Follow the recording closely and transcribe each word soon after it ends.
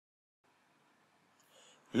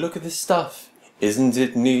Look at this stuff, isn't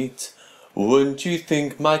it neat? Wouldn't you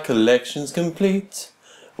think my collection's complete?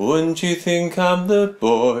 Wouldn't you think I'm the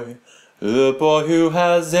boy who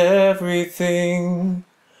has everything?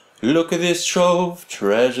 Look at this trove,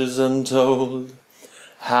 treasures untold.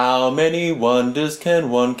 How many wonders can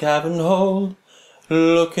one cabin hold?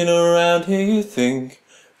 Looking around here you think,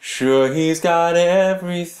 sure he's got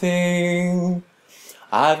everything.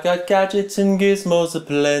 I've got gadgets and gizmos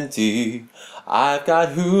aplenty. I've got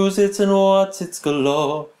who's its and what's its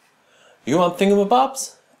galore. You want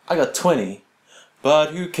thingamabobs? I got 20.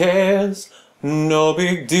 But who cares? No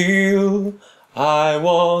big deal. I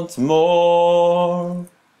want more.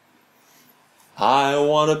 I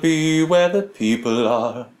wanna be where the people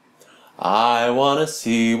are. I wanna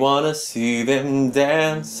see them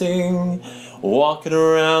dancing, walking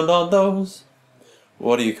around on those,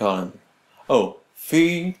 what do you call them? Oh,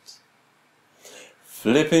 feet.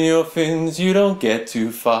 Flipping your fins, you don't get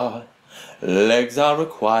too far. Legs are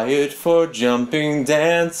required for jumping,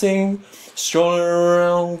 dancing, strolling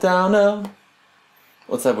around down a,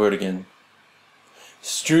 what's that word again?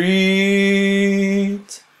 Street.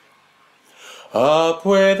 Up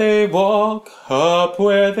where they walk, up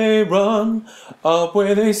where they run, up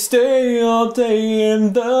where they stay all day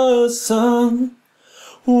in the sun.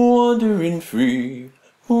 Wandering free,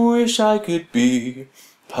 wish I could be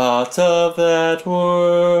part of that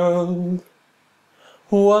world.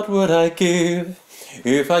 What would I give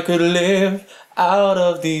if I could live out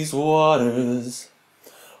of these waters?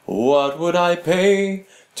 What would I pay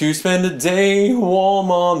to spend a day warm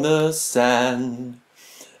on the sand?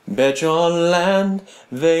 Bet you on land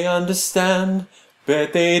they understand,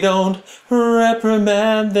 bet they don't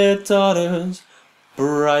reprimand their daughters.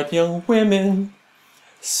 Bright young women,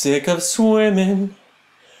 sick of swimming,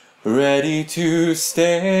 ready to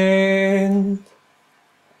stand,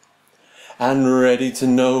 and ready to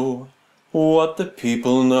know what the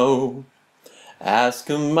people know. Ask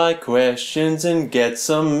 'em my questions and get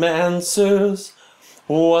some answers.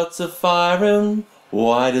 What's a fire and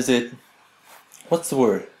why does it, what's the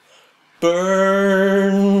word?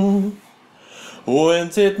 Burn.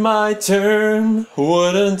 When's it my turn?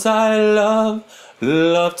 Wouldn't I love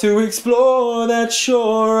to explore that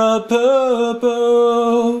shore up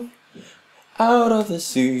above? Out of the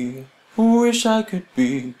sea, wish I could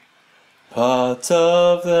be part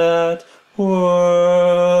of that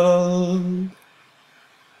world.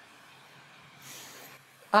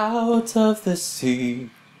 Out of the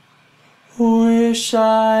sea, wish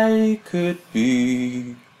I could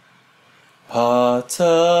be part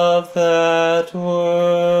of that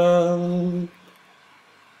world.